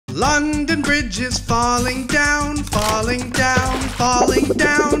London Bridge is falling down, falling down, falling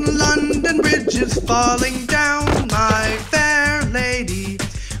down. London Bridge is falling down, my fair lady.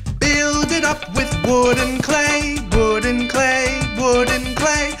 Build it up with wood and clay, wood and clay, wood and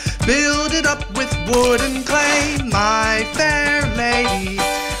clay. Build it up with wood and clay, my fair lady.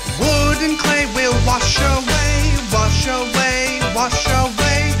 Wood and clay will wash away, wash away, wash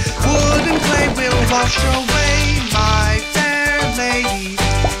away. Wood and clay will wash away, my fair lady.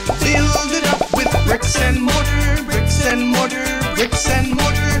 Build it up with bricks and mortar, bricks and mortar, bricks and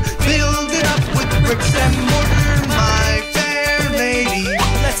mortar. Build it up with bricks and mortar, my fair lady.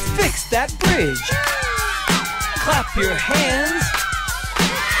 Let's fix that bridge. Clap your hands.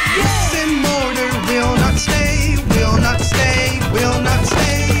 Bricks and mortar will not stay, will not stay, will not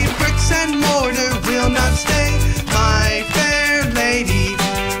stay. Bricks and mortar will not stay, my fair lady.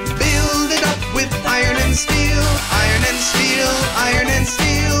 Build it up with iron and steel, iron and steel, iron and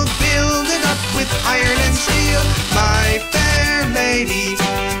steel. Build it up with iron and steel, my fair lady.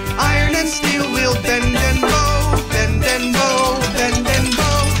 Iron and steel will bend and bow, bend and bow, bend and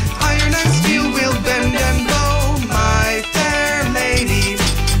bow. Iron and steel will bend and bow, my fair lady.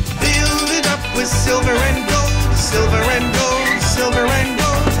 Build it up with silver and gold, silver and gold, silver and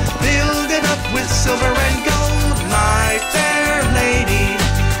gold. Build it up with silver and gold, my fair lady.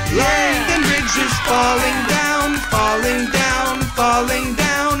 London Bridge is falling down, falling down, falling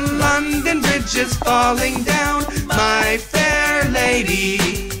down. London Bridge is falling down, my fair lady.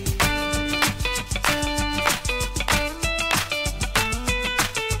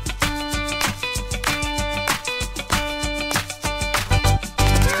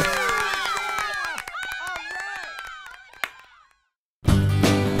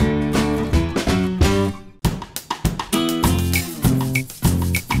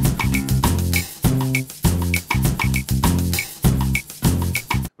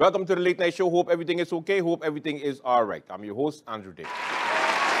 Welcome to the Late Night Show. Hope everything is okay. Hope everything is all right. I'm your host, Andrew Day.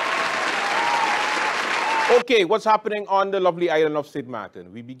 Okay, what's happening on the lovely island of St.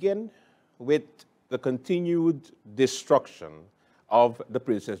 Martin? We begin with the continued destruction of the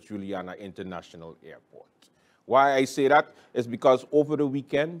Princess Juliana International Airport. Why I say that is because over the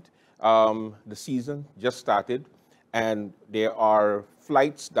weekend, the season just started, and there are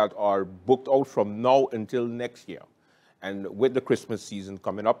flights that are booked out from now until next year. And with the Christmas season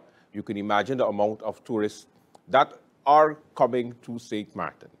coming up, you can imagine the amount of tourists that are coming to St.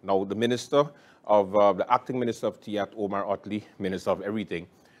 Martin. Now, the minister of, the acting minister of TIAT, Omar Otley, minister of everything,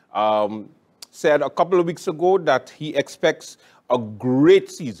 said a couple of weeks ago that he expects a great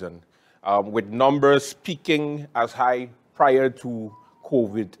season with numbers peaking as high prior to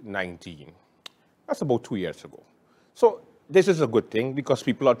COVID-19. That's about 2 years ago. So this is a good thing because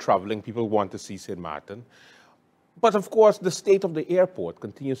people are traveling, people want to see St. Martin. But of course, the state of the airport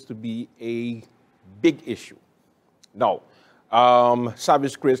continues to be a big issue. Now,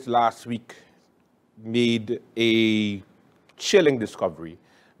 Savage Chris last week made a chilling discovery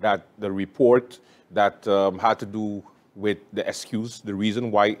that the report that had to do with the excuse, the reason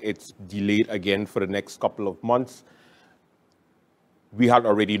why it's delayed again for the next couple of months, we had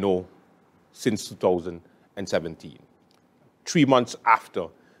already known since 2017, 3 months after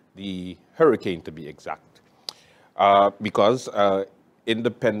the hurricane to be exact. Because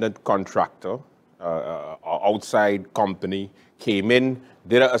independent contractor, outside company came in,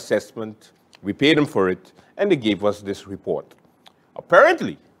 did an assessment, we paid them for it, and they gave us this report.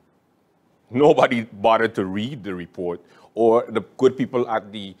 Apparently, nobody bothered to read the report, or the good people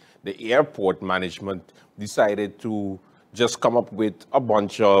at the airport management decided to just come up with a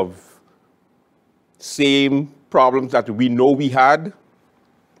bunch of same problems that we know we had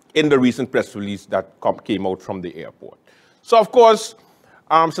in the recent press release that came out from the airport. So, of course,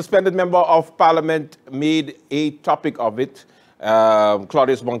 suspended member of parliament made a topic of it,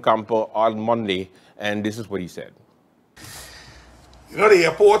 Claudius Buncamper, on Monday, and this is what he said. You know, the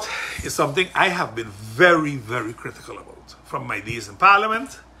airport is something I have been very, very critical about from my days in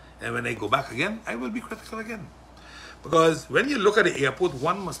parliament, and when I go back again, I will be critical again. Because when you look at the airport,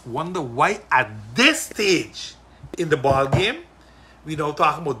 one must wonder why at this stage in the ball game, we now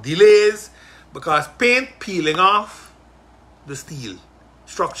talking about delays because paint peeling off the steel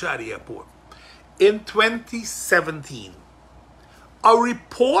structure at the airport. In 2017, a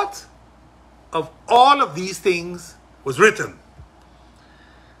report of all of these things was written.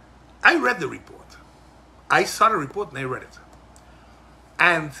 I read the report. I saw the report and I read it.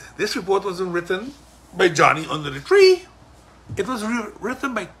 And this report wasn't written by Johnny under the tree. It was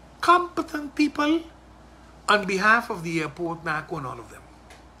written by competent people on behalf of the airport, NACO, and all of them.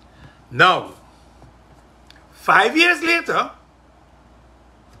 Now, 5 years later,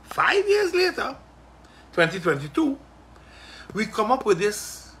 5 years later, 2022, we come up with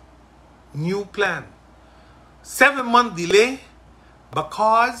this new plan. 7-month delay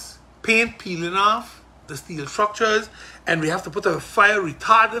because paint peeling off the steel structures, and we have to put a fire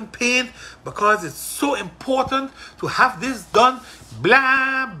retardant paint because it's so important to have this done.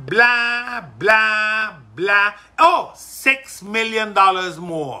 Blah, blah, blah, blah. Oh, $6 million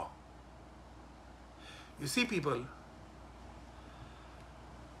more. You see, people,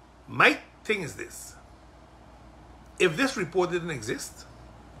 my thing is this. If this report didn't exist,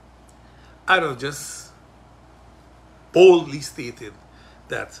 I'd have just boldly stated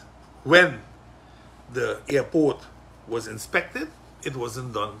that when the airport was inspected, it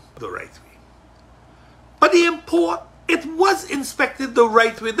wasn't done the right way. But the airport, it was inspected the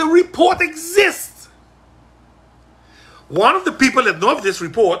right way. The report exists. One of the people that know of this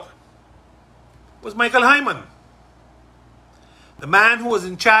report was Michael Hyman. The man who was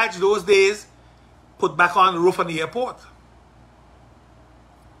in charge those days put back on the roof on the airport.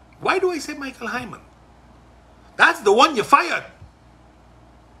 Why do I say Michael Hyman? That's the one you fired.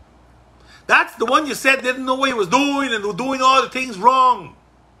 That's the one you said didn't know what he was doing and was doing all the things wrong.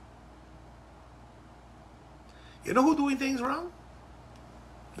 You know who's doing things wrong?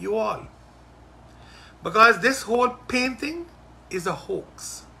 You all. Because this whole painting is a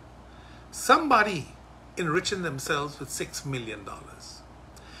hoax. Somebody enriching themselves with $6 million.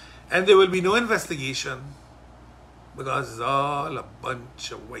 And there will be no investigation because it's all a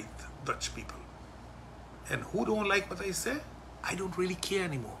bunch of white Dutch people. And who don't like what I say? I don't really care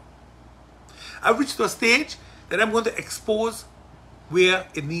anymore. I've reached to a stage that I'm going to expose where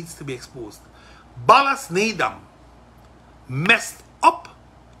it needs to be exposed. Ballas Nedam messed up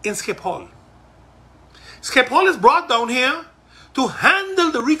in Schiphol. Schiphol is brought down here to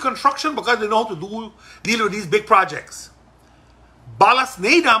handle the reconstruction because they know how to deal with these big projects. Ballas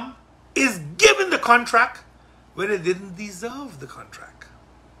Nedam is given the contract when it didn't deserve the contract.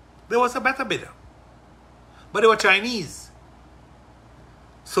 There was a better bidder, but they were Chinese.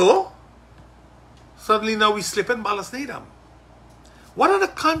 So, suddenly now we slip in Ballas Nedam. What are the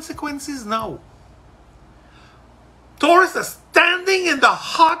consequences now? Tourists are standing in the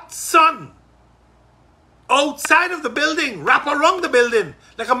hot sun outside of the building, wrap around the building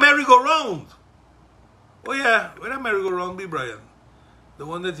like a merry-go-round. Oh yeah, where that merry-go-round be, Brian? The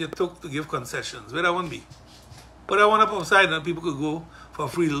one that you took to give concessions. Where that one be? Put that one up outside and people could go for a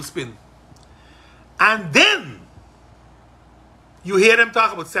free little spin. And then you hear them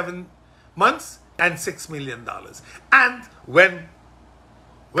talk about 7 months and $6 million. And when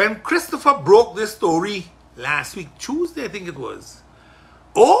Christopher broke this story last week, Tuesday I think it was,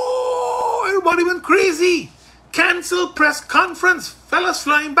 oh, everybody went crazy. Cancelled press conference. Fellas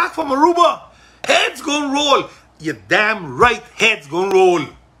flying back from Aruba. Heads gonna roll. You're damn right, heads gonna roll.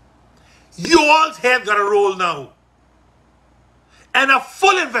 You all's head gotta roll now. And a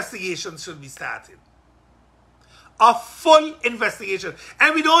full investigation should be started. A full investigation.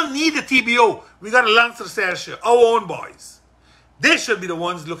 And we don't need the TBO. We got a Lance Research, our own boys. They should be the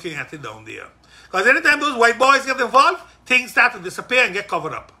ones looking at it down there. Because anytime those white boys get involved, things start to disappear and get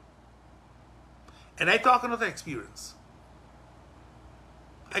covered up. And I talk another experience.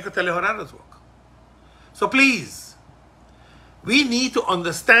 I could tell you how that does work. So please, we need to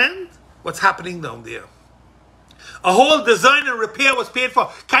understand what's happening down there. A whole design and repair was paid for.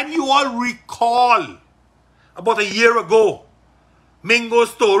 Can you all recall about a year ago,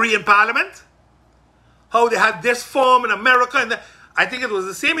 Mingo's story in Parliament? How they had this firm in America, and I think it was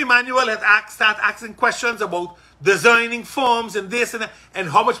the same Emmanuel had started asking questions about designing firms and this and that, and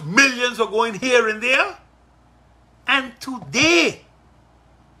how much millions were going here and there. And today,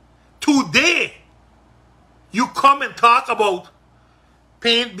 you come and talk about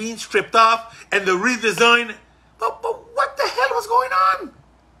paint being stripped off and the redesign. But what the hell was going on?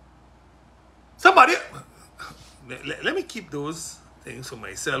 Somebody, let me keep those things for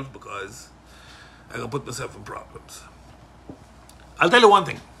myself because I'm going to put myself in problems. I'll tell you one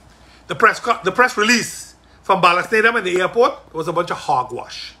thing. The press release from Ballas Nedam and the airport was a bunch of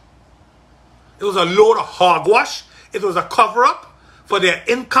hogwash. It was a load of hogwash. It was a cover-up for their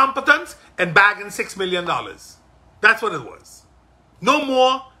incompetence and bagging $6 million. That's what it was. No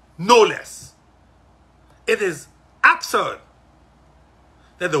more, no less. It is absurd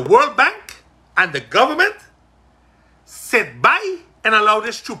that the World Bank and the government sit by and allow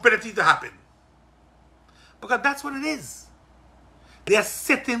this stupidity to happen. Because that's what it is. They are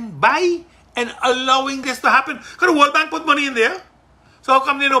sitting by and allowing this to happen. Because the World Bank put money in there. So how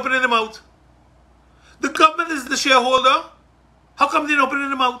come they didn't open them out? The government is the shareholder. How come they didn't open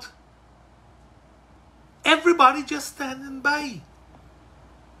them out? Everybody just standing by.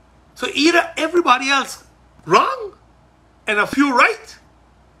 So either everybody else wrong and a few right,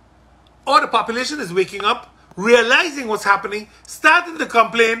 or the population is waking up, realizing what's happening, starting to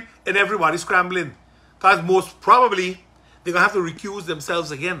complain, and everybody's scrambling. Because most probably, they're going to have to recuse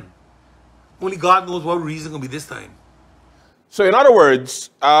themselves again. Only God knows what reason going to be this time. So in other words,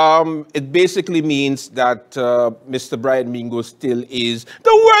 it basically means that Mr. Brian Mingo still is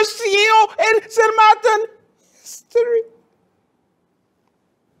the worst CEO in St. Martin history.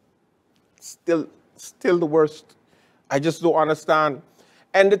 Still the worst. I just don't understand.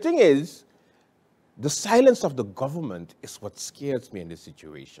 And the thing is, the silence of the government is what scares me in this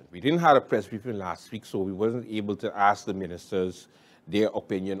situation. We didn't have a press briefing last week, so we wasn't able to ask the ministers their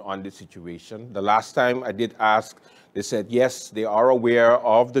opinion on the situation. The last time I did ask, they said, yes, they are aware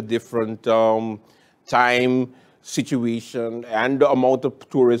of the different time situation and the amount of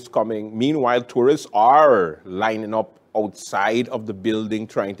tourists coming. Meanwhile, tourists are lining up outside of the building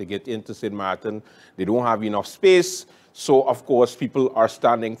trying to get into St. Martin. They don't have enough space. So, of course, people are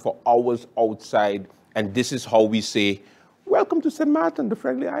standing for hours outside. And this is how we say, welcome to St. Martin, the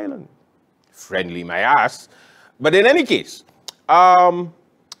friendly island. Friendly, my ass. But in any case,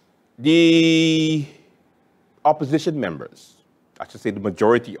 the opposition members, I should say the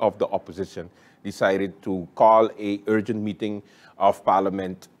majority of the opposition, decided to call an urgent meeting of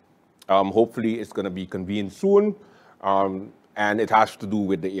Parliament. Hopefully, it's going to be convened soon. And it has to do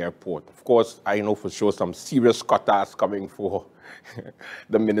with the airport. Of course, I know for sure some serious quotas coming for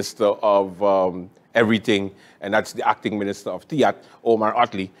the Minister of Everything, and that's the acting Minister of Tiat, Omar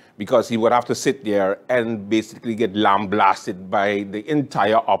Otley, because he would have to sit there and basically get lambasted by the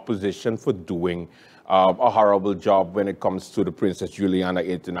entire opposition for doing a horrible job when it comes to the Princess Juliana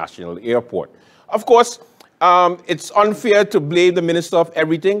International Airport. Of course, it's unfair to blame the Minister of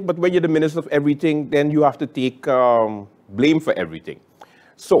Everything, but when you're the Minister of Everything, then you have to take blame for everything.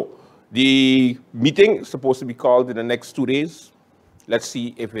 So the meeting is supposed to be called in the next 2 days. Let's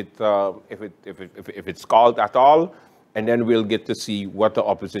see if it's called at all, and then we'll get to see what the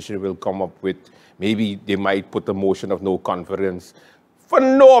opposition will come up with. Maybe they might put a motion of no confidence for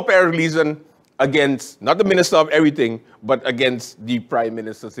no apparent reason against, not the Minister of Everything, but against the Prime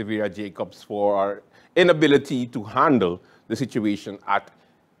Minister, Severa Jacobs, for our inability to handle the situation at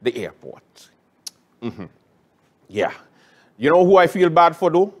the airport. Yeah. You know who I feel bad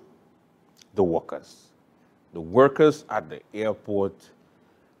for, though? The workers. The workers at the airport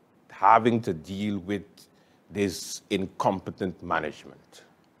having to deal with this incompetent management.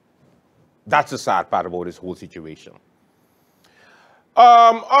 That's the sad part about this whole situation.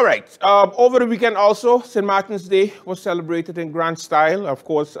 All right. Over the weekend also, St. Martin's Day was celebrated in grand style. Of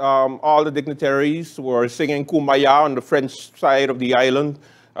course, all the dignitaries were singing Kumbaya on the French side of the island.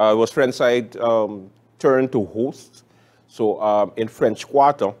 It was French side turn to host. So in French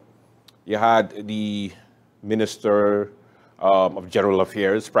Quarter, you had the Minister of General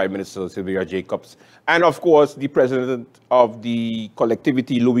Affairs, Prime Minister Severa Jacobs, and of course the President of the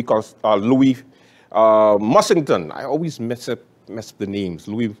collectivity, Louis Mussington. I always mess up the names.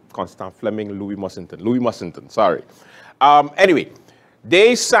 Louis Constant Fleming, Louis Mussington, sorry. Anyway,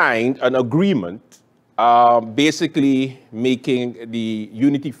 they signed an agreement basically making the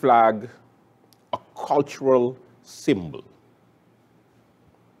unity flag a cultural symbol,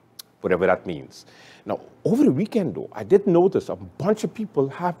 whatever that means. Now, over the weekend, though, I did notice a bunch of people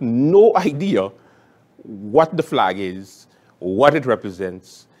have no idea what the flag is, what it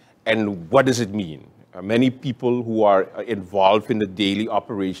represents, and what does it mean. Many people who are involved in the daily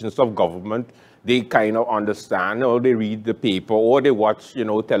operations of government, they kind of understand, or they read the paper, or they watch,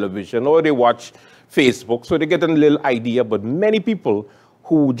 television, or they watch Facebook, so they get a little idea. But many people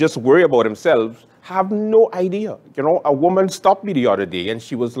who just worry about themselves have no idea. A woman stopped me the other day, and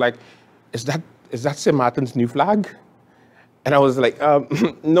she was like, is that St. Martin's new flag? And I was like,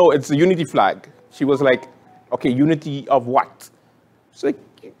 no, it's a unity flag. She was like, okay, unity of what? It's like,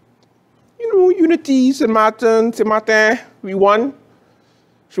 unity, St. Martin, we won.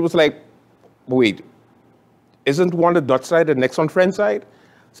 She was like, wait, isn't one the Dutch side, the next on French side?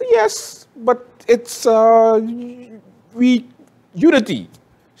 So yes, but it's unity.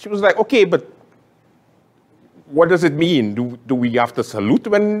 She was like, okay, but what does it mean? Do we have to salute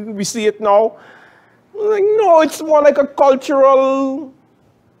when we see it now? I'm like, no, it's more like a cultural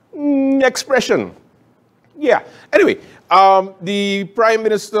expression. Yeah. Anyway, the Prime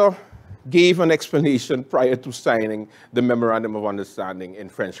Minister gave an explanation prior to signing the Memorandum of Understanding in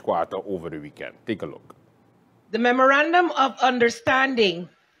French Quarter over the weekend. Take a look. The Memorandum of Understanding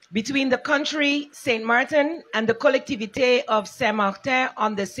between the country, St. Martin, and the collectivité of Saint-Martin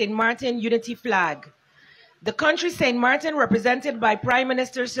on the St. Martin unity flag. The country Saint Martin, represented by Prime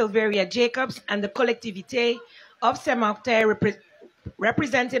Minister Sylveria Jacobs, and the collectivité of Saint Martin,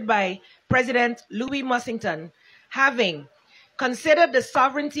 represented by President Louis Mussington, having considered the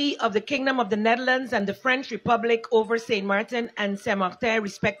sovereignty of the Kingdom of the Netherlands and the French Republic over Saint Martin and Saint Martin,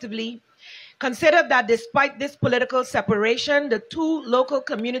 respectively, considered that despite this political separation, the two local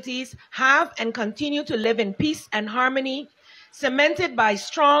communities have and continue to live in peace and harmony, cemented by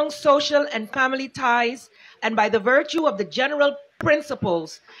strong social and family ties and by the virtue of the general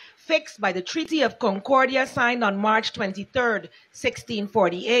principles fixed by the Treaty of Concordia signed on March 23,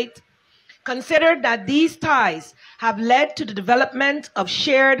 1648, considered that these ties have led to the development of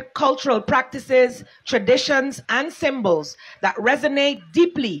shared cultural practices, traditions, and symbols that resonate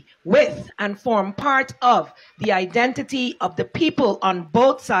deeply with and form part of the identity of the people on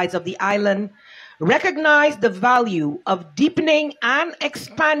both sides of the island, recognize the value of deepening and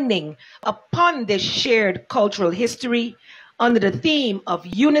expanding upon this shared cultural history under the theme of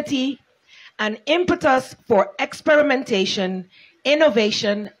unity, an impetus for experimentation,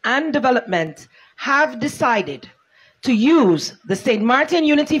 innovation, and development, have decided to use the St. Martin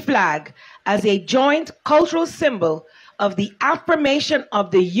Unity flag as a joint cultural symbol of the affirmation of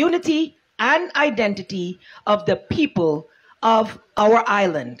the unity and identity of the people of our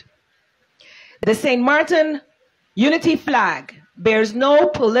island. The St. Martin Unity flag bears no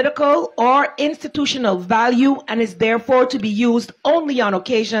political or institutional value and is therefore to be used only on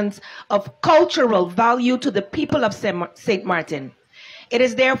occasions of cultural value to the people of St. Martin. It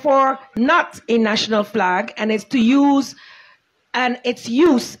is therefore not a national flag and its use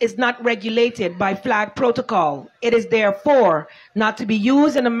is not regulated by flag protocol. It is therefore not to be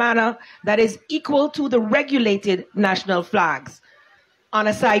used in a manner that is equal to the regulated national flags. On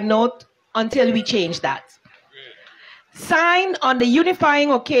a side note, until we change that. Signed on the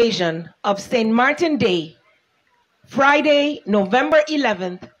unifying occasion of St. Martin Day, Friday, November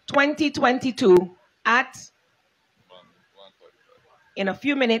 11th, 2022 in a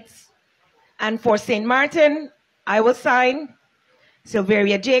few minutes. And for St. Martin, I will sign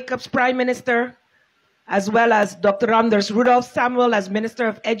Sylveria Jacobs, Prime Minister, as well as Dr. Anders Rudolph Samuel as Minister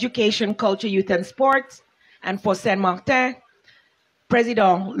of Education, Culture, Youth and Sports. And for Saint Martin,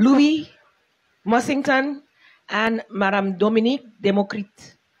 President Louis Mussington and Madame Dominique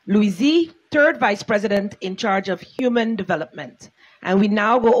Democrite Louisy, third Vice President in charge of Human Development. And we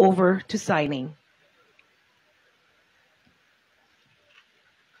now go over to signing.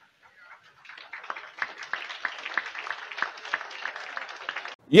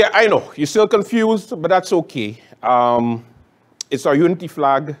 Yeah, I know. You're still confused, but that's okay. It's our unity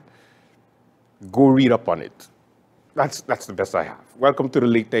flag. Go read up on it. That's the best I have. Welcome to the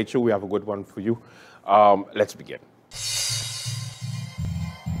Late Night Show. We have a good one for you. Let's begin.